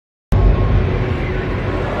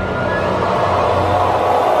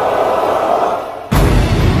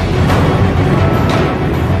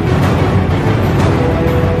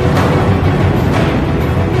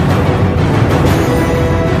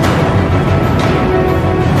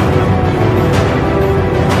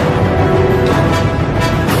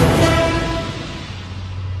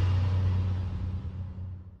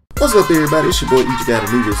What's up, everybody? It's your boy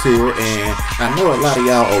EgyptGodAnubis here, and I know a lot of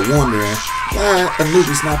y'all are wondering why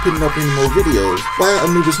Anubis not putting up any more videos. Why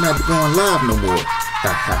Anubis not going live no more?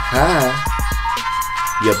 Ha ha ha!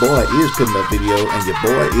 Your boy is putting up video, and your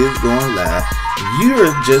boy is going live.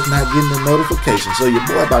 You're just not getting the notification, so your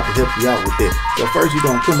boy about to help you out with that. So first, you're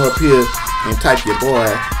gonna come up here and type your boy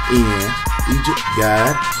in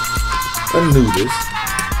EgyptGodAnubis.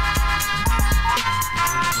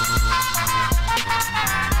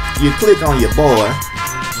 You click on your boy.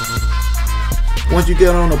 Once you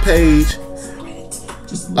get on the page,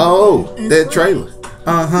 oh, that trailer.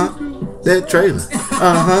 That trailer.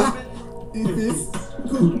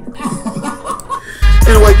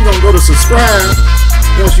 Anyway, you're gonna go to subscribe.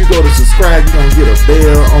 Once you go to subscribe, you're gonna get a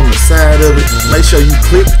bell on the side of it. Make sure you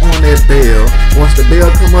click on that bell. Once the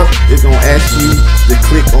bell come up, it's gonna ask you to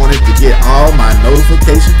click on it to get all my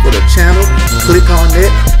notifications for the channel. Click on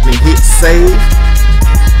that, then hit save.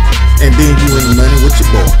 And then you in the money with your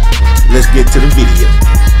boy. Let's get to the video.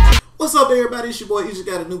 What's up, everybody? It's your boy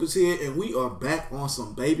EgyptGodAnubis here, and we are back on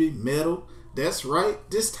some baby metal. That's right.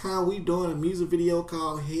 This time we doing a music video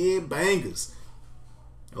called Headbangers.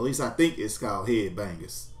 At least I think it's called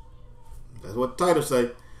Headbangers. That's what the title say.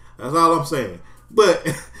 That's all I'm saying. But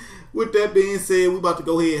with that being said, we about to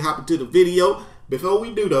go ahead and hop into the video. Before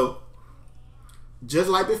we do though, just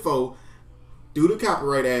like before, do the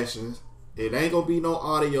copyright actions. It ain't gonna be no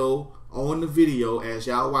audio on the video as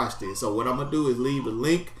y'all watch this. So what I'm gonna do is leave a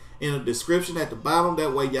link in the description at the bottom.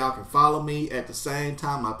 That way y'all can follow me at the same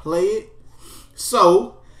time I play it.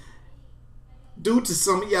 So, due to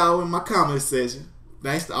some of y'all in my comment section,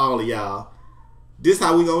 thanks to all of y'all, this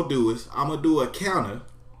how we gonna do it. I'm gonna do a counter.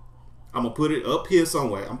 I'm gonna put it up here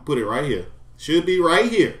somewhere. I'm gonna put it right here. Should be right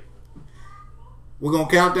here. We're gonna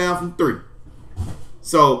count down from 3.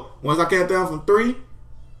 So once I count down from 3,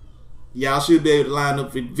 y'all should be able to line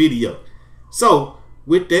up the video. So,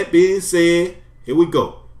 with that being said, here we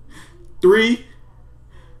go. 3,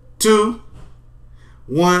 2,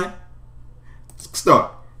 1,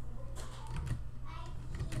 start.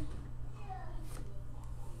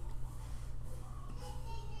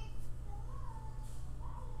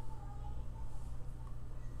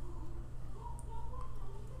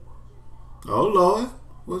 Oh Lord,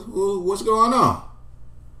 what's going on?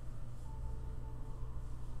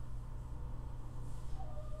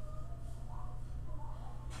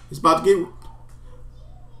 It's about to get...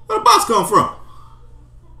 Where the box come from?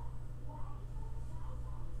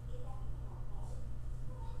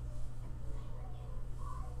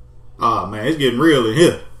 Oh man, it's getting real in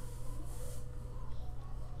here.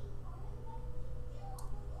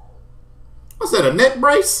 What's that, a neck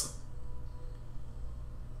brace?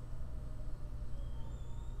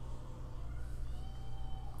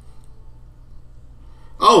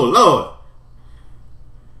 Oh Lord.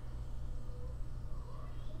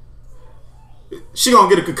 She gonna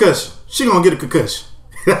get a concussion. She gonna get a concussion.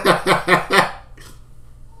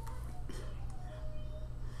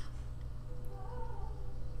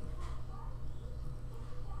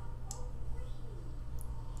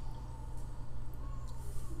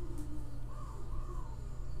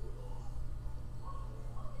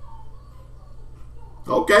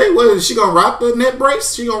 Okay, well, is she gonna rock the neck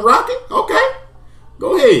brace? She gonna rock it? Okay,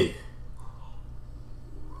 go ahead.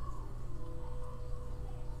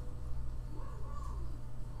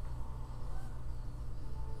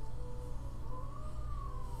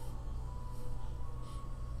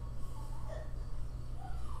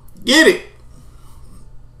 Get it.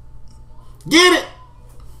 Get it.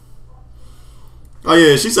 Oh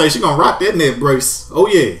yeah, she say she gonna rock that neck brace. Oh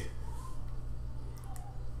yeah.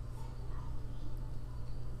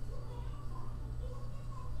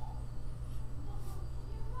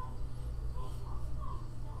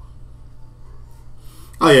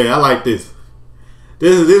 Oh yeah, I like this.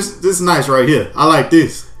 This is nice right here. I like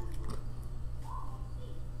this.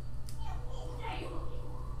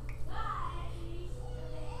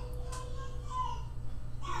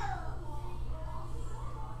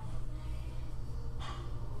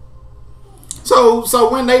 So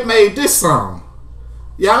when they made this song,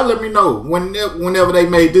 y'all let me know whenever they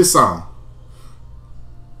made this song.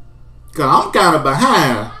 Cause I'm kind of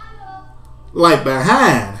behind. Like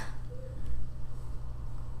behind.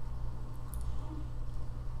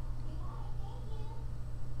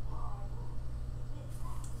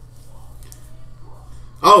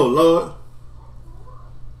 Oh Lord.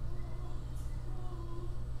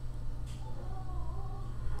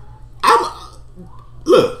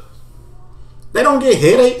 Look. They don't get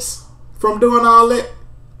headaches from doing all that.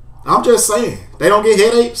 I'm just saying. They don't get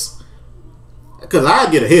headaches. Because I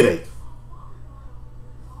get a headache.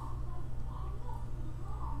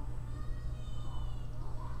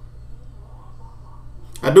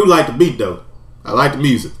 I do like the beat though. I like the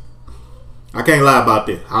music. I can't lie about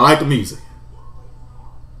that. I like the music.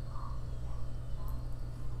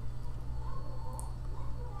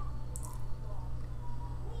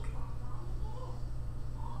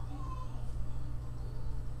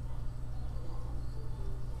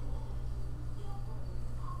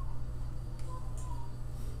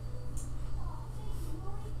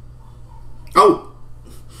 Oh,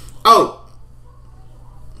 oh,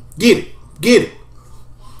 get it, get it.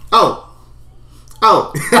 Oh,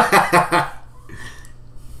 oh.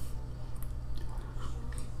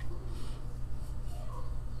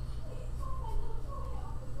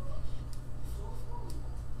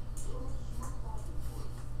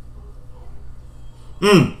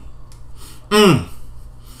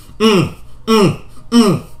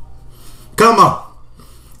 Come on,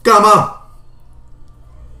 come on.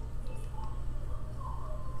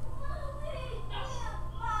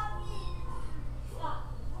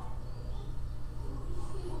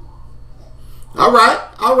 All right,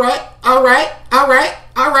 all right, all right, all right,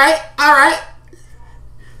 all right, all right.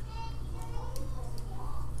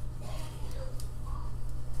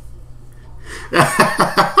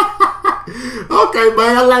 Okay,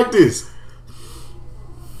 man, I like this.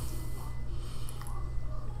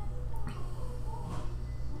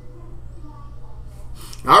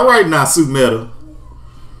 All right, now, Suit Metal.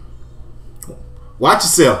 Watch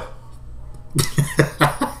yourself.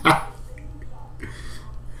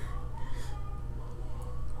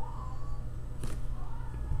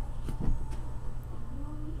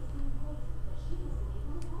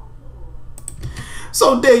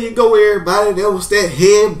 So there you go, everybody. That was that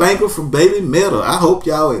Headbanger from BABYMETAL. I hope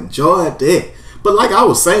y'all enjoyed that. But like I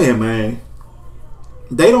was saying, man,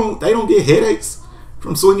 they don't get headaches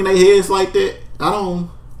from swinging their heads like that. I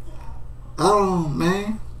don't,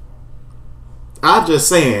 man. I'm just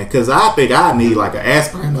saying, because I think I need like an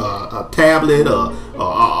aspirin or a tablet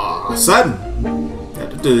or something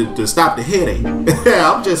to stop the headache.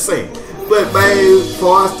 I'm just saying. But man, as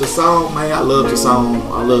far as the song, man, I love the song.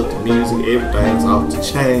 I love the music. Everything's off the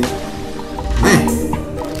chain. Man,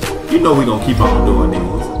 you know we're gonna keep on doing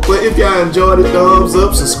these. But if y'all enjoyed it, thumbs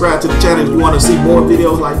up, subscribe to the channel if you want to see more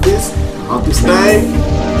videos like this on this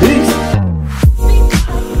thing.